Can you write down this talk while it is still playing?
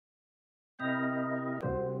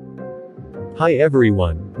Hi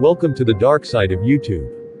everyone, welcome to the dark side of YouTube.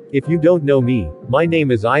 If you don't know me, my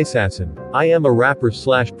name is eyessassin. I am a rapper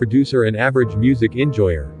slash producer and average music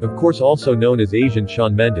enjoyer, of course also known as Asian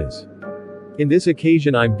Shawn Mendes. In this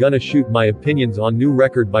occasion I'm gonna shoot my opinions on new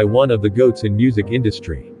record by one of the GOATs in music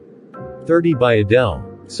industry. 30 by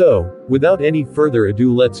Adele. So, without any further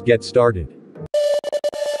ado, let's get started.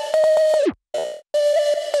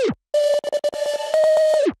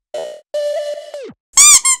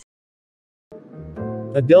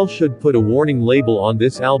 Adele should put a warning label on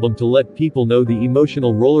this album to let people know the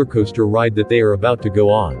emotional rollercoaster ride that they are about to go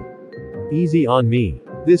on. Easy on Me.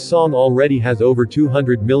 This song already has over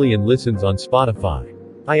 200 million listens on Spotify.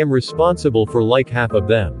 I am responsible for like half of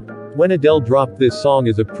them. When Adele dropped this song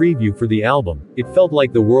as a preview for the album, it felt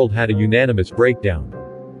like the world had a unanimous breakdown.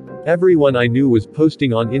 Everyone I knew was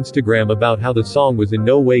posting on Instagram about how the song was in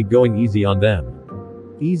no way going easy on them.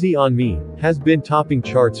 Easy on Me has been topping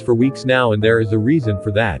charts for weeks now, and there is a reason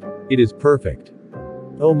for that. It is perfect.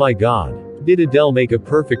 Oh my god. Did Adele make a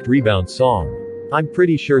perfect rebound song? I'm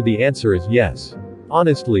pretty sure the answer is yes.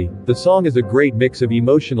 Honestly, the song is a great mix of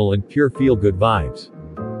emotional and pure feel-good vibes.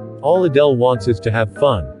 All Adele wants is to have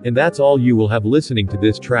fun, and that's all you will have listening to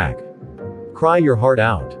this track. Cry your heart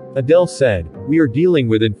out. Adele said, "We are dealing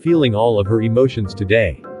with and feeling all of her emotions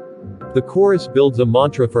today." The chorus builds a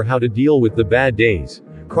mantra for how to deal with the bad days.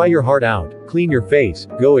 Cry your heart out, clean your face,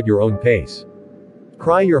 go at your own pace.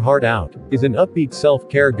 Cry Your Heart Out is an upbeat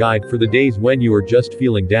self-care guide for the days when you are just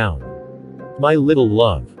feeling down. My Little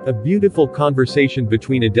Love. A beautiful conversation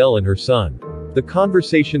between Adele and her son. The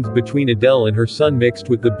conversations between Adele and her son mixed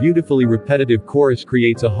with the beautifully repetitive chorus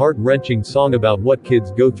creates a heart-wrenching song about what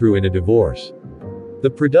kids go through in a divorce. The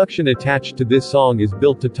production attached to this song is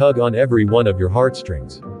built to tug on every one of your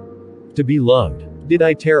heartstrings. To Be Loved. Did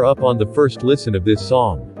I tear up on the first listen of this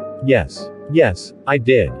song? Yes, I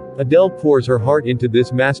did. Adele pours her heart into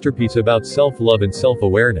this masterpiece about self-love and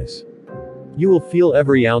self-awareness. You will feel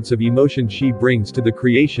every ounce of emotion she brings to the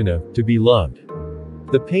creation of To Be Loved.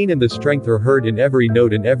 The pain and the strength are heard in every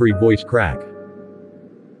note and every voice crack.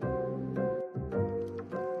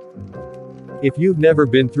 If you've never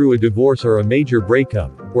been through a divorce or a major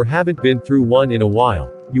breakup, or haven't been through one in a while,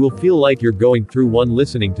 you will feel like you're going through one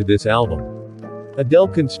listening to this album. Adele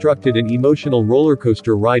constructed an emotional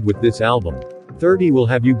rollercoaster ride with this album. 30 will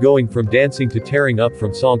have you going from dancing to tearing up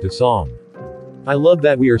from song to song. I love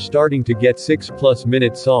that we are starting to get 6+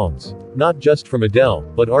 minute songs. Not just from Adele,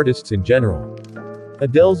 but artists in general.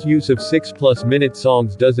 Adele's use of 6+ minute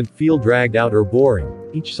songs doesn't feel dragged out or boring.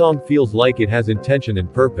 Each song feels like it has intention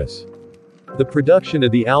and purpose. The production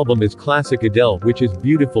of the album is classic Adele, which is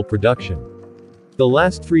beautiful production. The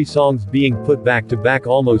last 3 songs being put back to back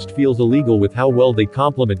almost feels illegal with how well they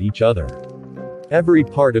complement each other. Every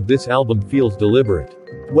part of this album feels deliberate.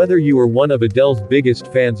 Whether you are one of Adele's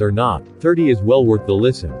biggest fans or not, 30 is well worth the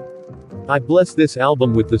listen. I bless this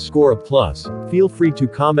album with the score a+. Feel free to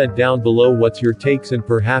comment down below what's your takes, and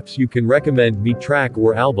perhaps you can recommend me track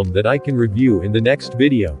or album that I can review in the next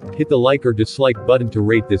video. Hit the like or dislike button to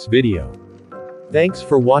rate this video. Thanks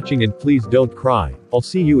for watching, and please don't cry. I'll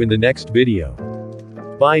see you in the next video.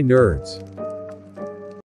 Bye nerds.